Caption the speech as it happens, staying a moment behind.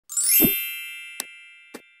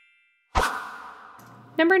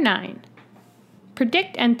Number 9.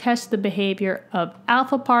 Predict and test the behavior of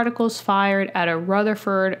alpha particles fired at a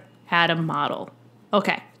Rutherford atom model.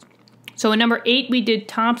 Okay, so in number 8 we did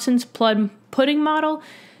Thomson's plum pudding model.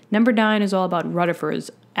 Number 9 is all about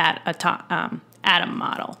Rutherford's atom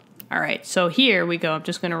model. All right, so here we go. I'm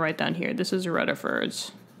just going to write down here. This is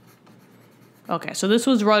Rutherford's. Okay, so this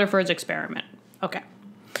was Rutherford's experiment. Okay,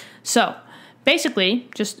 so basically,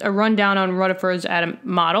 just a rundown on Rutherford's atom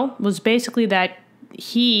model was basically that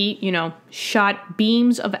he, shot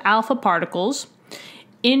beams of alpha particles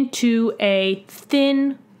into a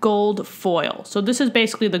thin gold foil. So this is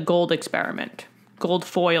basically the gold experiment, gold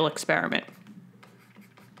foil experiment.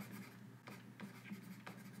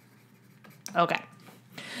 Okay.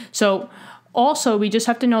 So also we just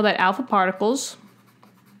have to know that alpha particles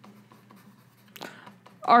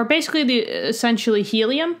are basically essentially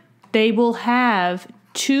helium. They will have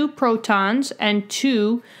 2 protons and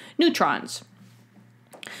 2 neutrons.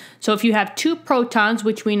 So if you have 2 protons,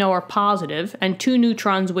 which we know are positive, and 2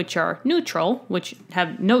 neutrons, which are neutral, which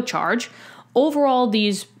have no charge, overall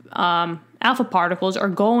these alpha particles are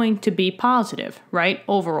going to be positive, right?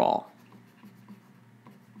 Overall.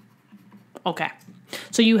 Okay.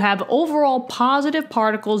 So you have overall positive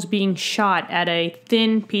particles being shot at a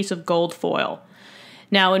thin piece of gold foil.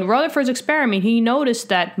 Now, in Rutherford's experiment, he noticed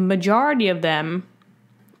that majority of them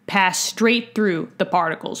pass straight through the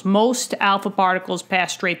particles. Most alpha particles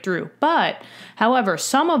pass straight through. But, however,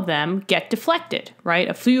 some of them get deflected, right?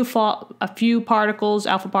 A few particles,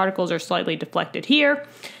 alpha particles, are slightly deflected here.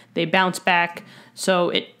 They bounce back. So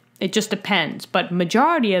it just depends. But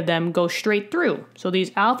majority of them go straight through. So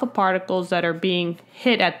these alpha particles that are being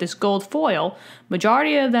hit at this gold foil,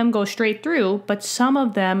 majority of them go straight through, but some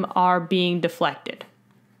of them are being deflected.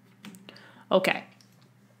 Okay.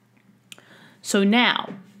 So now,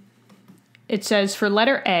 it says for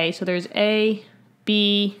letter A, so there's A,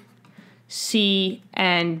 B, C,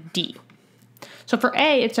 and D. So for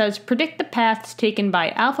A, it says, predict the paths taken by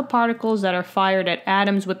alpha particles that are fired at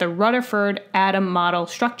atoms with the Rutherford atom model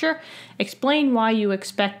structure. Explain why you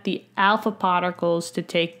expect the alpha particles to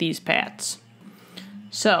take these paths.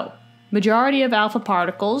 So, majority of alpha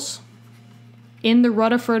particles in the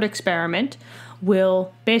Rutherford experiment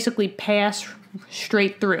will basically pass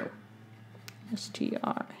straight through.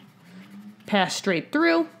 STR. Pass straight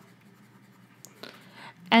through.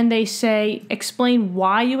 And they say, explain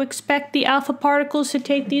why you expect the alpha particles to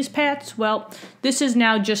take these paths. Well, this is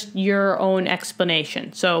now just your own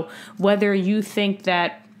explanation. So whether you think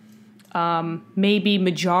that maybe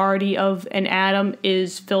majority of an atom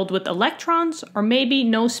is filled with electrons or maybe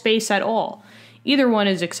no space at all. Either one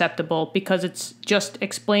is acceptable because it's just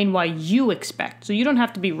explain why you expect. So you don't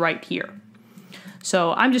have to be right here.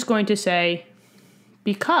 So I'm just going to say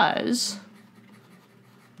because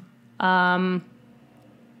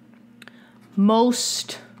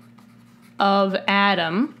most of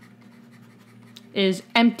atom is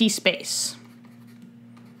empty space.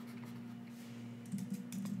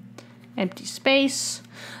 Empty space.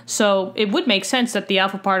 So it would make sense that the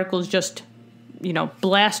alpha particles just,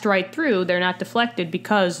 blast right through. They're not deflected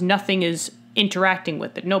because nothing is interacting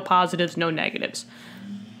with it. No positives, no negatives.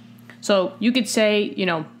 So you could say,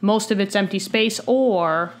 most of it's empty space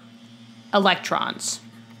or electrons.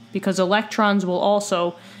 Because electrons will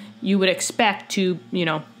also, you would expect to,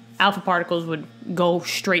 alpha particles would go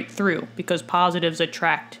straight through because positives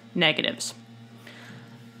attract negatives.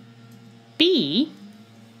 B,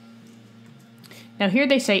 now here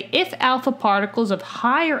they say if alpha particles of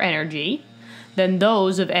higher energy than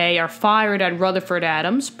those of A are fired at Rutherford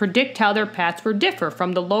atoms, predict how their paths will differ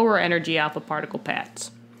from the lower energy alpha particle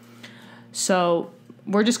paths. So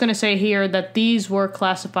we're just going to say here that these were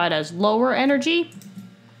classified as lower energy.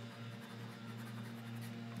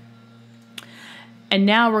 And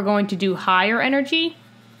now we're going to do higher energy.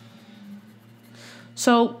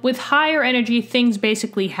 So with higher energy, things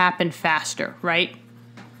basically happen faster, right?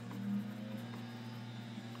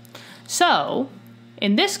 So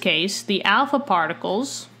in this case, the alpha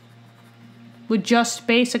particles would just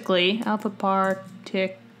basically, alpha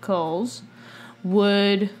particles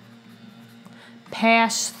would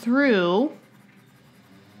pass through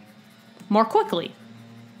more quickly.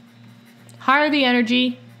 Higher the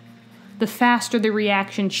energy, the faster the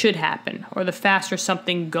reaction should happen, or the faster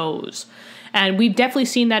something goes. And we've definitely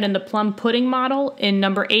seen that in the plum pudding model in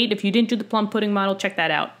number 8. If you didn't do the plum pudding model, check that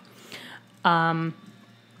out.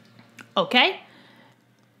 Okay.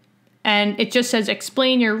 And it just says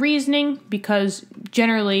explain your reasoning because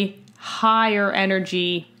generally higher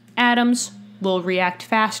energy atoms will react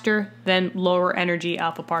faster than lower energy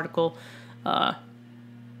alpha particle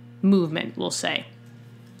movement, we'll say.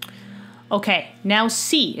 Okay, now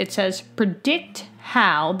C, it says predict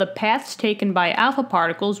how the paths taken by alpha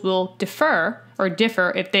particles will differ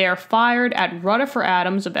if they are fired at Rutherford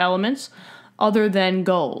atoms of elements other than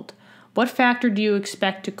gold. What factor do you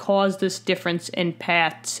expect to cause this difference in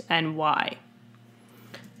paths and why?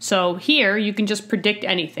 So here you can just predict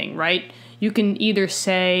anything, right? You can either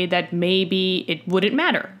say that maybe it wouldn't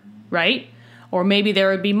matter, right? Or maybe there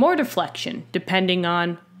would be more deflection depending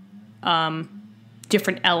on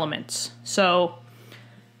different elements. So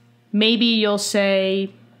maybe you'll say,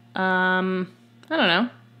 I don't know,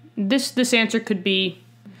 this answer could be,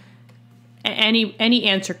 any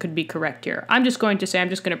answer could be correct here. I'm just going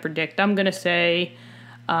to predict. I'm going to say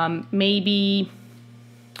maybe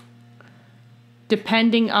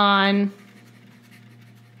depending on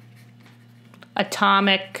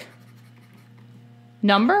atomic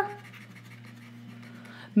number,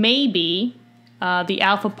 maybe the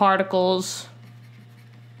alpha particles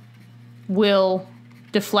will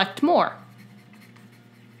deflect more.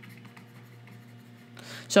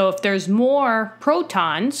 So if there's more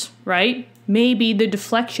protons, right, maybe the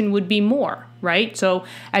deflection would be more, right? So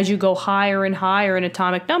as you go higher and higher in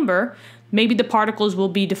atomic number, maybe the particles will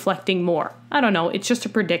be deflecting more. I don't know, it's just a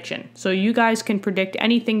prediction. So you guys can predict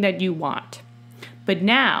anything that you want. But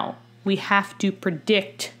now we have to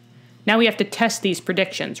predict, now we have to test these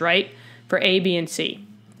predictions, right, for A, B, and C.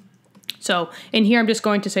 So in here I'm just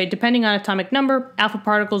going to say, depending on atomic number, alpha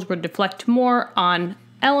particles will deflect more on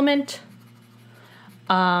element.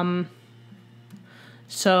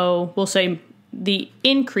 So we'll say the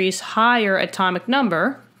increase higher atomic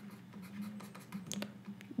number,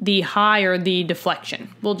 the higher the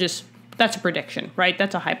deflection. That's a prediction, right?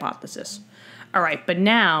 That's a hypothesis. All right, but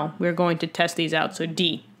now we're going to test these out. So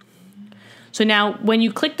D. So now when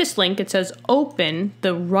you click this link, it says open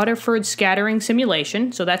the Rutherford scattering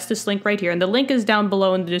simulation. So that's this link right here. And the link is down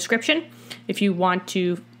below in the description if you want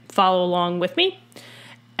to follow along with me.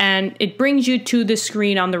 And it brings you to this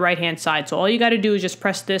screen on the right-hand side. So all you got to do is just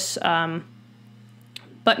press this button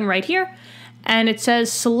right here. And it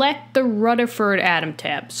says select the Rutherford atom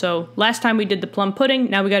tab. So last time we did the plum pudding.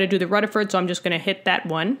 Now we got to do the Rutherford. So I'm just going to hit that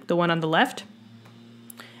one, the one on the left.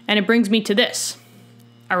 And it brings me to this.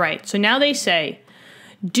 All right, so now they say,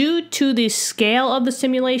 due to the scale of the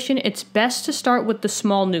simulation, it's best to start with the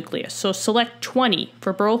small nucleus. So select 20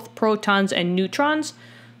 for both protons and neutrons.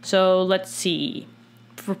 So let's see.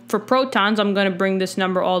 For protons, I'm going to bring this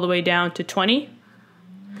number all the way down to 20.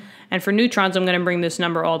 And for neutrons, I'm going to bring this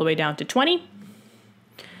number all the way down to 20.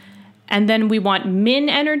 And then we want min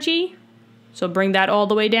energy. So bring that all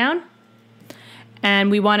the way down.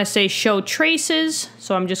 And we want to say show traces.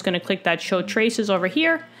 So I'm just going to click that show traces over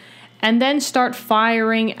here. And then start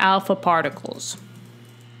firing alpha particles.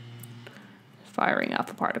 Firing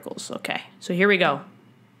alpha particles. Okay, so here we go.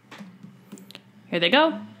 Here they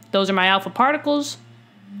go. Those are my alpha particles.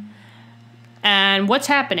 And what's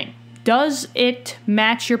happening? Does it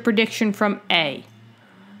match your prediction from A?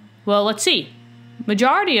 Well, let's see.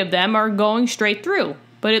 Majority of them are going straight through.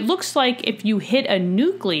 But it looks like if you hit a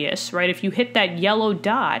nucleus, right, if you hit that yellow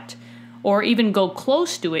dot, or even go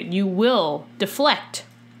close to it, you will deflect.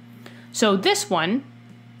 So this one,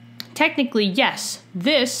 technically, yes,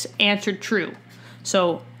 this answered true.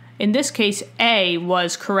 So in this case, A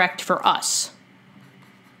was correct for us.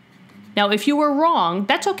 Now, if you were wrong,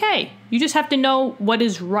 that's okay. You just have to know what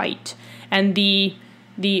is right. And the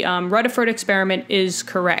Rutherford experiment is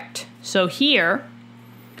correct. So here,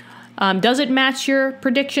 does it match your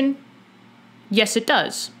prediction? Yes, it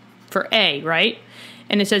does, for A, right?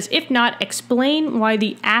 And it says, if not, explain why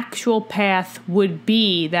the actual path would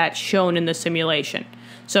be that shown in the simulation.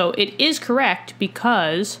 So it is correct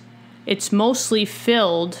because it's mostly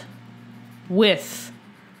filled with,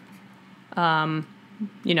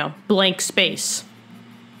 blank space.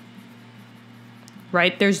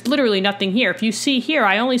 Right? There's literally nothing here. If you see here,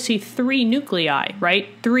 I only see 3 nuclei, right?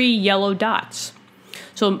 3 yellow dots.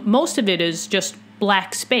 So most of it is just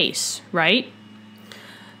black space, right?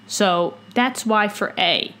 So that's why for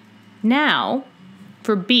A. Now,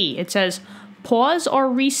 for B, it says pause or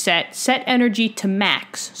reset, set energy to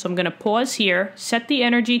max. So I'm going to pause here, set the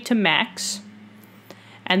energy to max,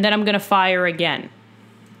 and then I'm going to fire again.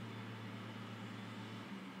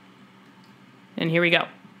 And here we go.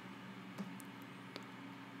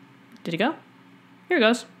 Did it go? Here it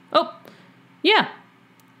goes. Oh, yeah.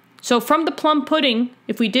 So from the plum pudding,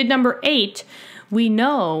 if we did number 8, we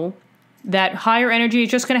know that higher energy is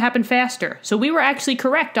just going to happen faster. So we were actually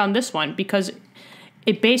correct on this one because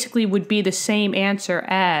it basically would be the same answer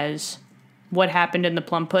as what happened in the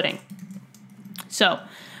plum pudding. So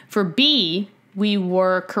for B, we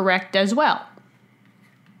were correct as well.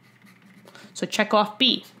 So check off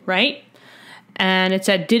B, right? And it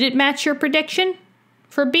said, did it match your prediction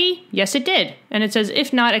for B? Yes, it did. And it says,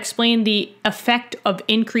 if not, explain the effect of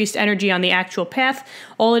increased energy on the actual path.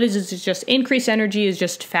 All it is just increased energy is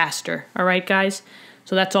just faster. All right, guys?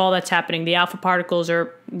 So that's all that's happening. The alpha particles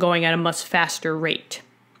are going at a much faster rate.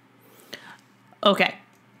 Okay.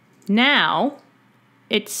 Now,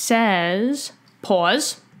 it says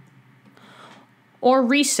pause or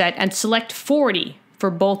reset and select 40 for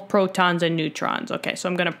both protons and neutrons. Okay, so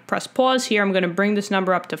I'm going to press pause here. I'm going to bring this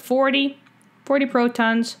number up to 40. 40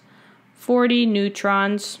 protons, 40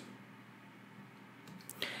 neutrons.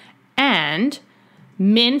 And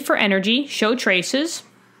min for energy, show traces.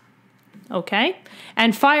 Okay,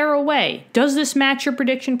 and fire away. Does this match your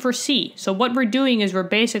prediction for C? So what we're doing is we're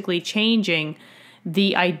basically changing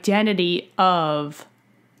the identity of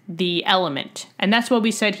the element. And that's what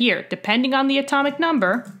we said here. Depending on the atomic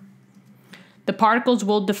number, the particles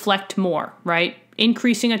will deflect more, right?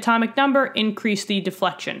 Increasing atomic number, increase the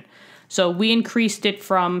deflection. So we increased it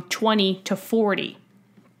from 20 to 40.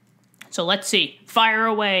 So let's see. Fire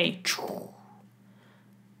away.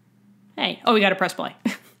 Hey, oh, we got to press play.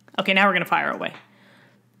 Okay, now we're going to fire away.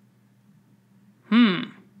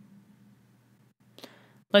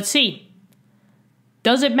 Let's see.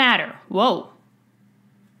 Does it matter? Whoa.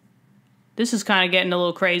 This is kind of getting a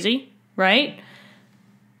little crazy, right?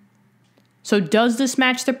 So does this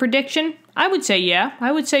match the prediction? I would say yeah.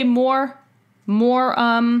 I would say more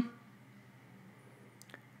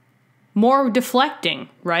deflecting,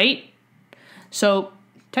 right? So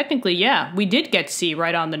technically, yeah, we did get C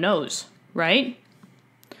right on the nose, right?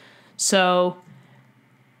 So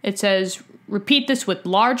it says, repeat this with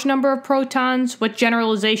large number of protons. What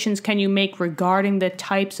generalizations can you make regarding the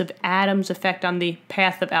types of atoms' effect on the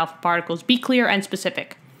path of alpha particles? Be clear and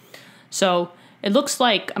specific. So it looks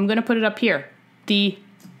like, I'm going to put it up here, the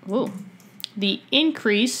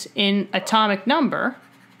increase in atomic number,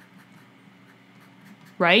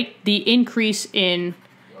 right? The increase in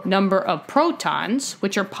number of protons,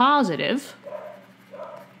 which are positive.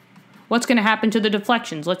 What's going to happen to the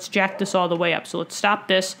deflections? Let's jack this all the way up. So let's stop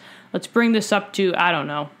this. Let's bring this up to, I don't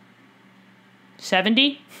know,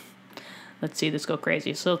 70? Let's see this go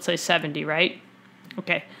crazy. So let's say 70, right?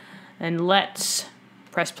 Okay. And let's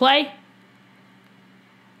press play.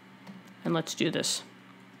 And let's do this.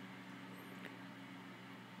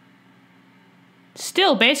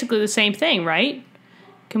 Still basically the same thing, right?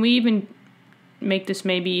 Can we even make this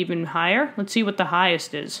maybe even higher? Let's see what the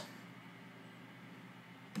highest is.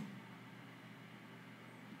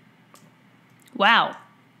 Wow.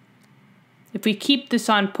 If we keep this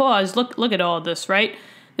on pause, look at all this, right?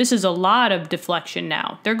 This is a lot of deflection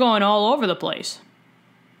now. They're going all over the place.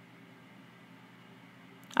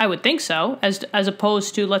 I would think so, as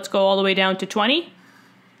opposed to let's go all the way down to 20.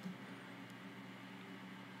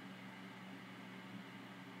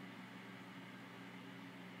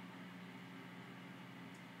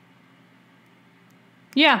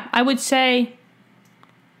 Yeah, I would say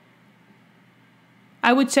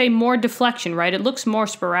more deflection, right? It looks more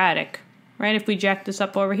sporadic, right? If we jack this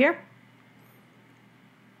up over here.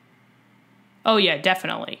 Oh yeah,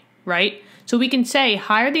 definitely, right? So we can say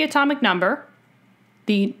higher the atomic number,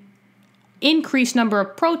 the increased number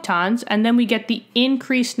of protons, and then we get the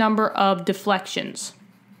increased number of deflections.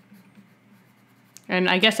 And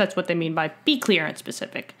I guess that's what they mean by be clear and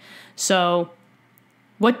specific. So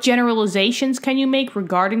what generalizations can you make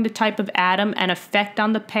regarding the type of atom and effect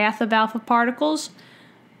on the path of alpha particles?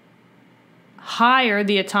 Higher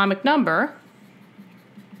the atomic number,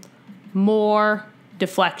 more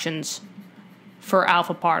deflections for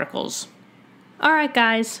alpha particles. All right,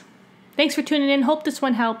 guys. Thanks for tuning in. Hope this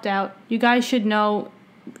one helped out. You guys should know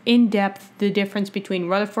in depth the difference between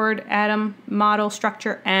Rutherford atom model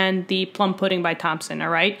structure and the plum pudding by Thomson, all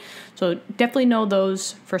right? So definitely know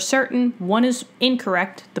those for certain. One is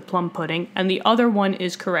incorrect, the plum pudding, and the other one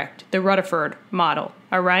is correct, the Rutherford model,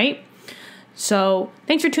 all right? So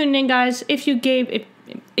thanks for tuning in, guys. If you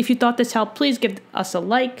thought this helped, please give us a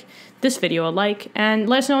like, this video a like, and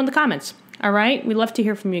let us know in the comments. All right? We'd love to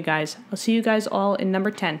hear from you guys. I'll see you guys all in number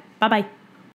 10. Bye-bye.